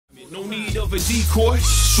No need of a decoy,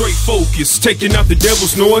 straight focus, taking out the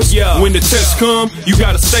devil's noise. When the tests come, you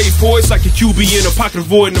gotta stay poised like a QB in a pocket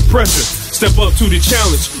avoiding the pressure. Step up to the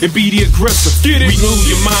challenge and be the aggressor. Get it. Renew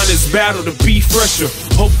your mind as battle to be fresher.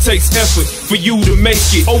 Hope takes effort for you to make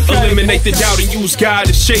it. Eliminate the doubt and use God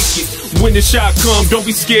to shake it. When the shot come, don't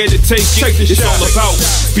be scared to take it. It's all about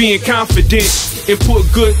being confident and put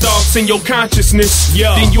good thoughts in your consciousness.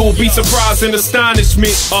 Then you'll be surprised and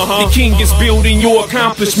astonishment. The king is building your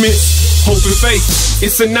accomplishments. Hope and faith,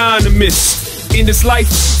 it's anonymous. In this life,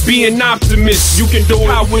 be an optimist. You can do it.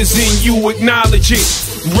 Powers in you, acknowledge it.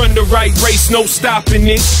 Run the right race, no stopping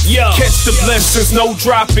it. Catch the blessings, no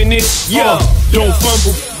dropping it. Don't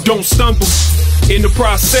fumble, don't stumble. In the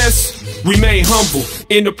process, remain humble.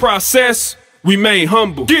 In the process, remain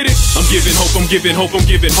humble. Get it? I'm giving hope, I'm giving hope, I'm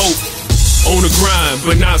giving hope. On the grind,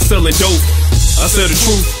 but not selling dope. I tell the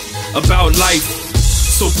truth about life,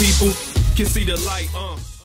 so people can see the light.